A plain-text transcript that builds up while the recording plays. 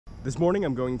This morning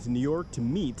I'm going to New York to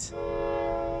meet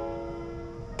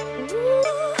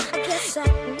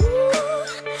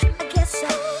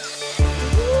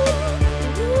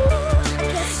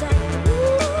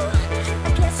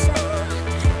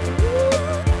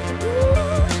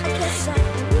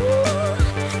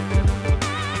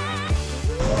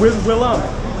with Willem.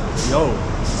 Yo.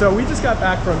 So we just got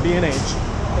back from B&H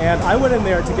and I went in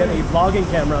there to get a vlogging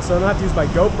camera so I don't have to use my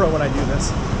GoPro when I do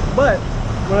this. But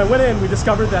when I went in, we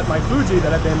discovered that my Fuji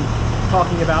that I've been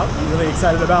talking about, I'm really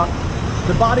excited about,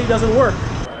 the body doesn't work.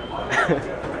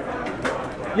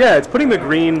 Yeah, it's putting the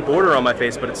green border on my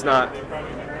face, but it's not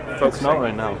focusing. It's not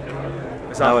right now.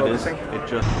 It's not now focusing. It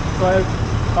just... So I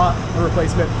bought a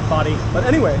replacement body. But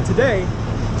anyway, today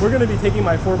we're going to be taking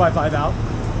my 4x5 out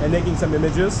and making some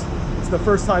images. It's the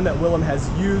first time that Willem has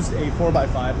used a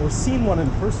 4x5 or seen one in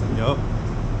person. Yup.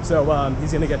 So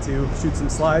he's going to get to shoot some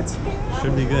slides.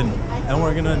 Should be good. And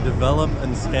we're going to develop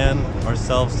and scan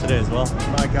ourselves today as well.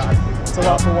 My God, it's a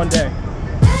lot for one day.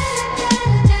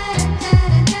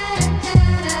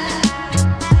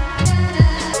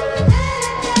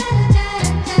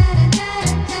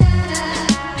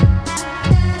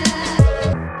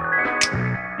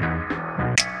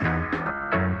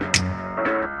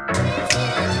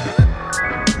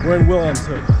 We're in Willem's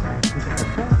hood.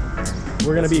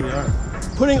 We're going to be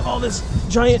putting all this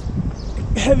giant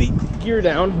heavy gear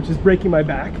down, which is breaking my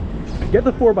back, get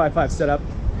the 4x5 set up,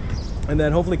 and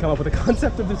then hopefully come up with a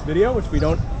concept of this video, which we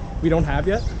don't have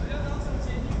yet.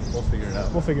 We'll figure it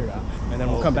out. We'll figure it out, and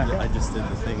then we'll come back. I just did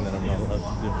the thing that I'm not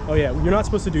allowed to do. Oh yeah, you're not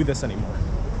supposed to do this anymore.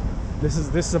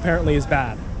 This apparently is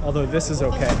bad, although this is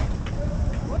okay.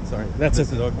 Sorry, this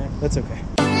is okay. That's okay.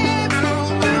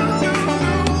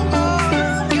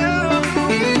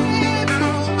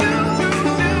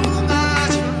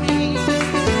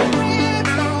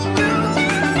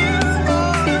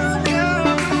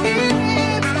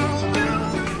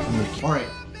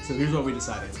 So here's what we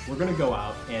decided. We're gonna go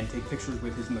out and take pictures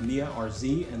with his Mamiya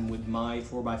RZ and with my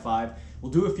 4x5.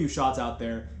 We'll do a few shots out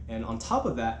there, and on top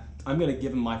of that, I'm gonna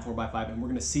give him my 4x5 and we're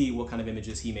gonna see what kind of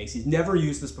images he makes. He's never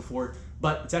used this before,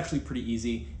 but it's actually pretty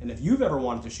easy. And if you've ever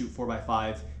wanted to shoot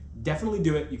 4x5, definitely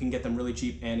do it. You can get them really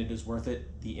cheap and it is worth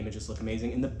it. The images look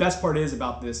amazing. And the best part is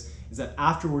about this is that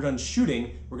after we're done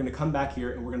shooting, we're gonna come back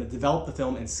here and we're gonna develop the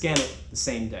film and scan it the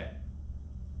same day.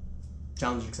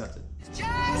 Challenge accepted. It's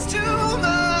just too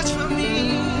much for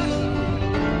me.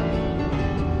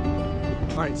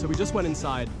 All right, so we just went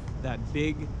inside that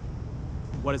big,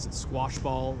 what is it, squash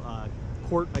ball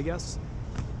court, I guess.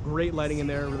 Great lighting in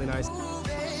there, really nice.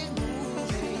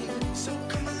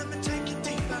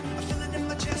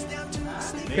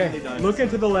 Okay, look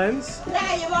into the lens and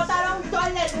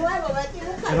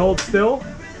hold still.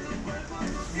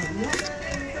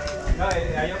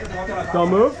 Don't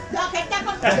move.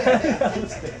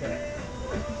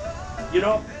 You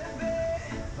know,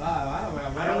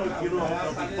 I don't know if you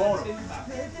know before.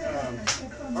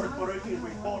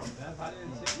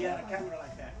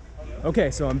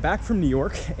 Okay, so I'm back from New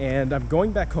York and I'm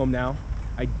going back home now.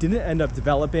 I didn't end up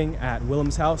developing at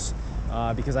Willem's house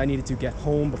because I needed to get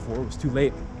home before it was too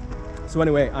late. So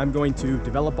anyway, I'm going to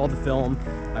develop all the film,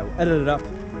 I will edit it up,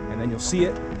 and then you'll see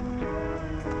it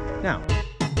now.